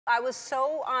I was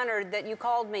so honored that you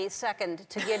called me second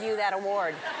to give you that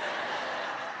award.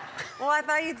 Well, I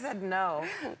thought you'd said no.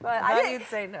 But I thought you'd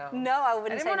say no. No, I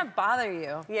wouldn't say. I didn't want to bother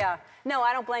you. Yeah. No,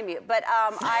 I don't blame you. But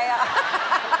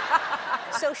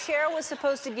so Cher was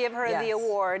supposed to give her the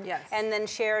award, and then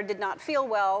Cher did not feel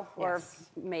well, or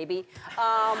maybe.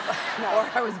 No, or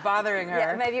I was bothering her.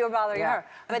 Yeah, maybe you were bothering her.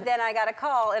 But then I got a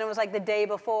call, and it was like the day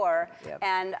before,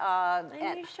 and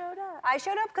you showed up. I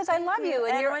showed up because I love you.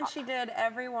 And when she did,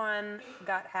 everyone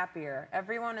got happier.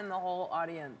 Everyone in the whole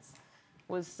audience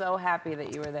was so happy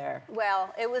that you were there.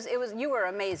 Well, you were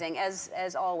amazing,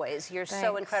 as always. You're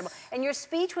so incredible. And your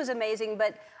speech was amazing,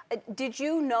 but did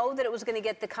you know that it was going to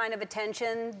get the kind of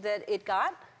attention that it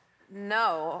got?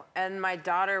 No, and my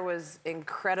daughter was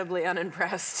incredibly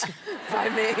unimpressed by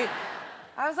me.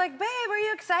 I was like, babe, are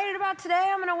you excited about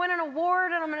today? I'm going to win an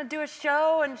award and I'm going to do a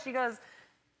show. And she goes,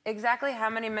 exactly how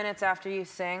many minutes after you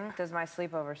sing does my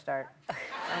sleepover start? I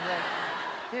was like,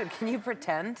 dude, can you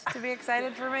pretend to be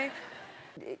excited for me?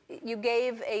 You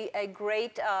gave a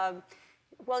great,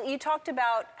 well, you talked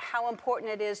about how important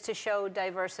it is to show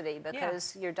diversity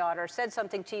because your daughter said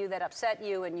something to you that upset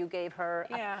you and you gave her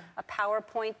a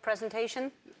PowerPoint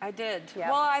presentation. I did.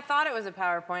 Well, I thought it was a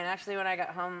PowerPoint. Actually, when I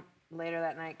got home later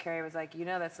that night, Carrie was like, you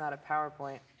know that's not a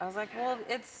PowerPoint. I was like, well,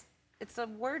 it's a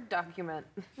Word document.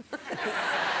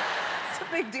 It's a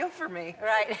big deal for me.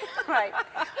 Right, right.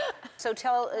 So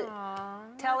tell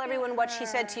everyone what she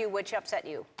said to you, which upset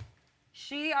you.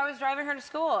 I was driving her to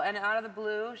school, and out of the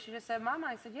blue, she just said, Mama.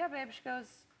 I said, yeah, babe. She goes,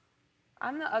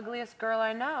 I'm the ugliest girl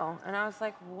I know. And I was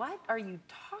like, what are you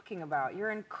talking about?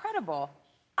 You're incredible.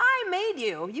 I made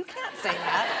you. You can't say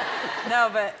that. No,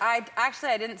 but I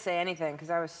didn't say anything because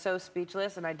I was so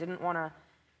speechless, and I didn't want to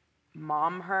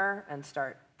mom her and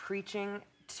start preaching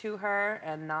to her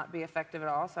and not be effective at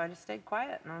all, so I just stayed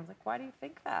quiet. And I was like, why do you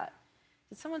think that?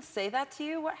 Did someone say that to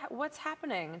you? What's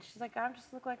happening? And she's like, I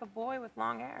just look like a boy with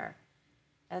long hair.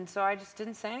 And so I just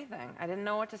didn't say anything. I didn't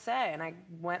know what to say. And I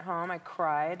went home, I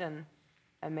cried, and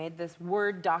I made this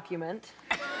Word document.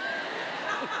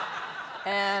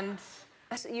 And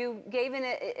you gave in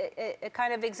a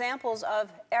kind of examples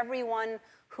of everyone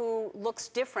who looks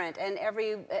different and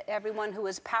everyone who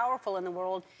is powerful in the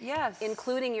world,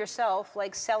 including yourself,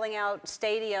 like selling out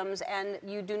stadiums, and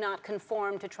you do not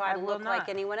conform to try to look like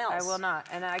anyone else. I will not.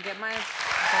 And I get my...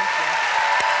 Thank you.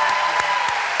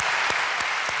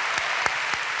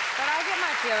 But I get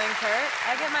my feelings hurt.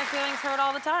 I get my feelings hurt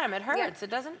all the time. It hurts.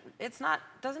 It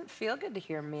doesn't feel good to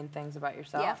hear mean things about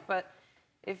yourself. But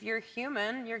if you're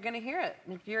human, you're gonna hear it.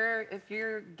 If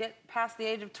you get past the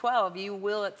age of 12, you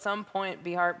will at some point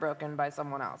be heartbroken by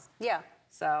someone else. Yeah.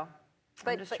 So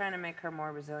I'm just trying to make her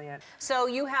more resilient. So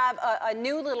you have a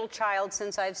new little child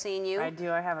since I've seen you. I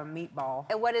do. I have a meatball.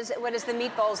 And what is the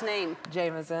meatball's name?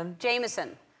 Jameson.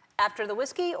 Jameson. After the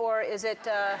whiskey, or is it?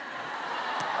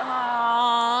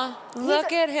 Aww,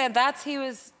 look at him. He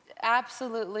was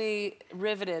absolutely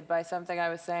riveted by something I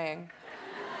was saying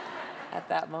at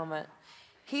that moment.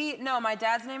 No, my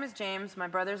dad's name is James, my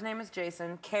brother's name is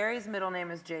Jason, Carrie's middle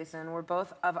name is Jason. We're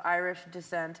both of Irish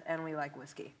descent, and we like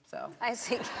whiskey, so. I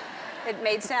see. It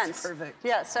made sense. Perfect.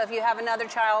 Yeah, so if you have another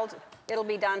child, it'll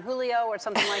be Don Julio or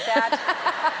something like that.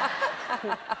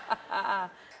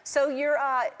 So you're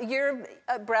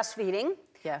breastfeeding.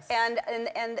 Yes. And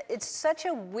it's such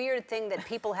a weird thing that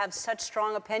people have such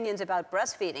strong opinions about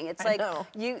breastfeeding. It's like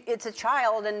it's a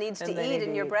child and needs to eat,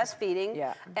 and you're breastfeeding.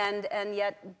 Yeah. And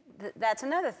yet that's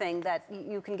another thing that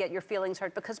you can get your feelings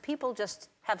hurt because people just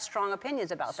have strong opinions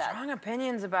about that. Strong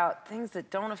opinions about things that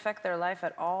don't affect their life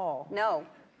at all. No,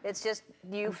 it's just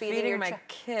you feeding my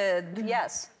kid.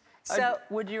 Yes. So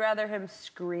would you rather him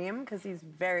scream? Because he's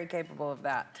very capable of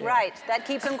that too. Right, that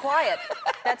keeps him quiet.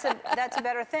 That's a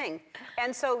better thing.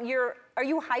 And so are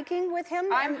you hiking with him?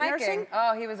 I'm hiking. Nursing?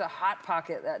 Oh, he was a hot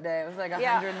pocket that day. It was like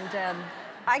 110.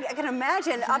 I can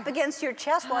imagine up against your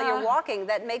chest while you're walking.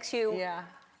 That makes you. Yeah.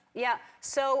 Yeah.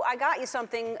 So I got you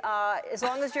something. As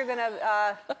long as you're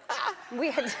gonna, we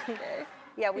had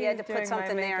to put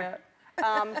something there.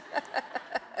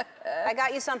 I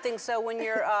got you something so when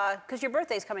you're, because your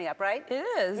birthday's coming up, right? It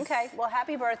is. Okay, well,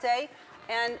 happy birthday.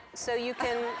 And so you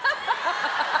can...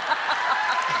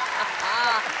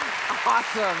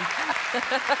 Awesome.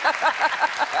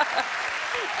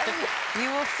 You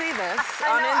will see this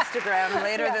on Instagram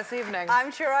later this evening.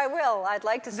 I'm sure I will. I'd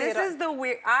like to see it. This is the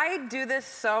weird... I do this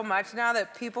so much now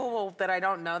that people that I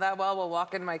don't know that well will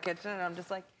walk in my kitchen and I'm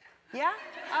just like, yeah,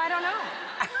 I don't know.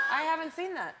 I haven't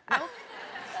seen that. Nope.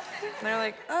 And they're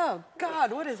like, oh,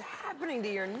 God, what is happening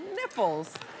to your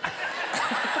nipples?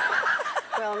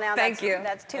 Well, now that's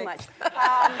too much.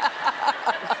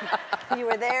 You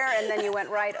were there, and then you went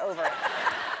right over it.